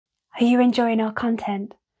Are you enjoying our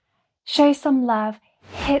content? Show some love,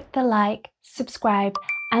 hit the like, subscribe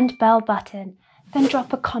and bell button, then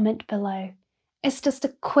drop a comment below. It's just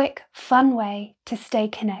a quick, fun way to stay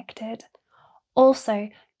connected. Also,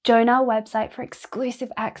 join our website for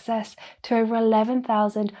exclusive access to over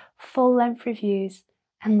 11,000 full-length reviews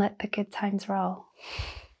and let the good times roll.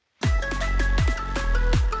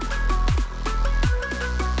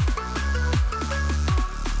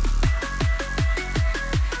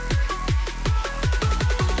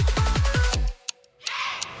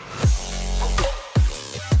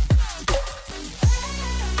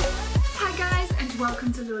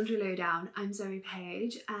 Welcome to Lingerie Lowdown. I'm Zoe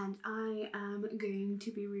Page and I am going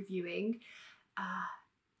to be reviewing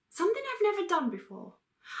something I've never done before.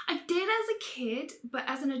 I did as a kid, but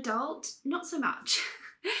as an adult, not so much.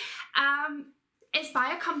 It's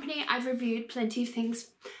by a company I've reviewed plenty of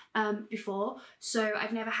things before, so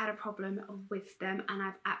I've never had a problem with them and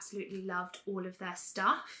I've absolutely loved all of their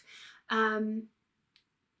stuff.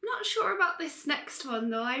 Not sure about this next one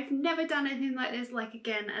though. I've never done anything like this, like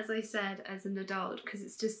again, as I said, as an adult, because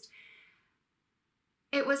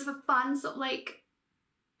it was a fun sort of like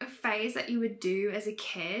a phase that you would do as a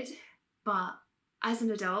kid, but as an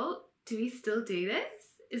adult, do we still do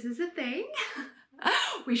this? Is this a thing?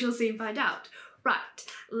 We shall soon find out. Right,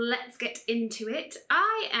 let's get into it.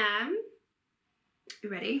 You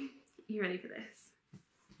ready? You ready for this?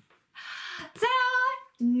 Ta-da!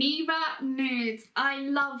 Neva Nudes. I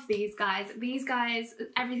love these guys. These guys,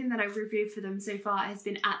 everything that I've reviewed for them so far has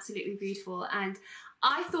been absolutely beautiful, and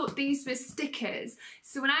I thought these were stickers.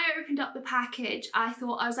 So when I opened up the package, I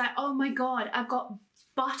was like, oh my god, I've got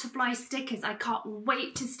butterfly stickers. I can't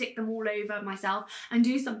wait to stick them all over myself and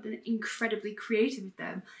do something incredibly creative with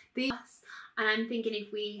them. And I'm thinking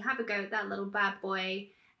if we have a go at that little bad boy,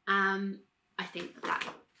 I think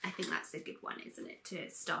that's a good one, isn't it, to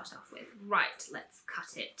start off with. Right, let's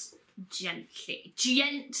cut it gently.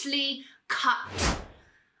 Gently cut.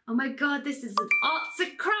 Oh my god, this is an arts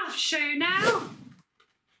and crafts show now.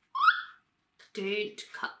 Don't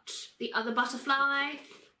cut the other butterfly.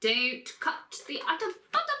 Don't cut the other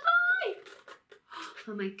butterfly.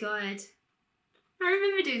 Oh my god. I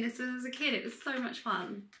remember doing this when I was a kid. It was so much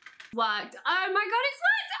fun. Worked. Oh my god, it's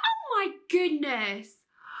worked. Oh my goodness.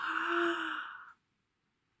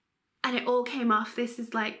 And it all came off. This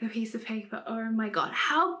is like the piece of paper. Oh my god,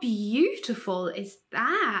 how beautiful is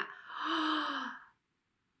that?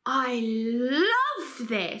 I love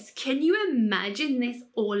this. Can you imagine this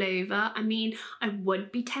all over? I mean, I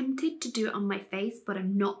would be tempted to do it on my face, but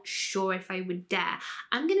I'm not sure if I would dare.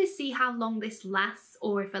 I'm gonna see how long this lasts,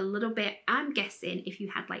 or if a little bit, I'm guessing if you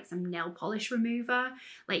had like some nail polish remover,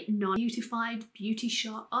 like non-beautified beauty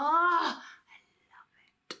shop. Oh,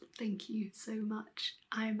 thank you so much.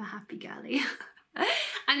 I'm a happy girly.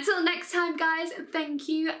 Until next time, guys, thank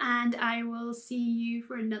you, and I will see you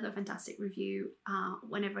for another fantastic review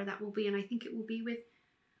whenever that will be. And I think it will be with,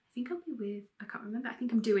 I can't remember. I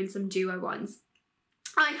think I'm doing some duo ones.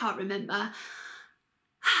 I can't remember.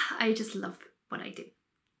 I just love what I do,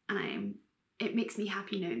 and it makes me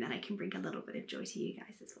happy knowing that I can bring a little bit of joy to you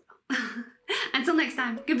guys as well. Until next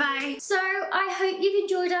time, goodbye. So I hope you've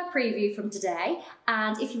enjoyed our preview from today,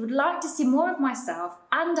 and if you would like to see more of myself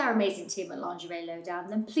and our amazing team at Lingerie Lowdown,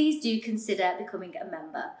 then please do consider becoming a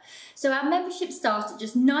member. So our membership starts at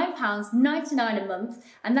just £9.99 a month,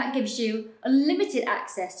 and that gives you unlimited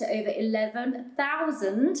access to over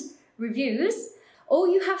 11,000 reviews. All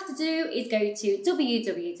you have to do is go to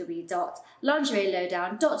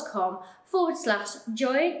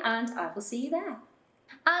www.lingerielowdown.com/join, and I will see you there.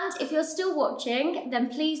 And if you're still watching, then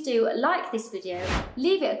please do like this video,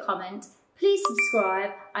 leave it a comment, please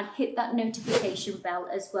subscribe and hit that notification bell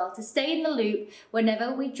as well to stay in the loop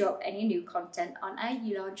whenever we drop any new content on our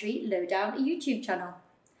Lingerie Lowdown YouTube channel.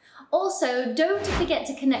 Also, don't forget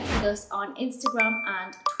to connect with us on Instagram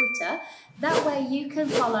and Twitter. That way you can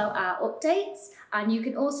follow our updates and you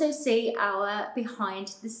can also see our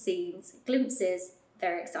behind the scenes glimpses.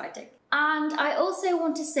 Very exciting. And I also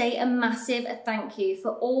want to say a massive thank you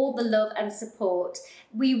for all the love and support.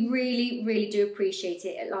 We really, really do appreciate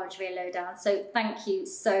it at Lingerie Lowdown. So thank you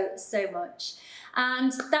so, so much.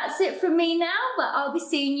 And that's it from me now, but I'll be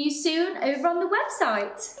seeing you soon over on the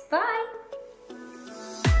website. Bye.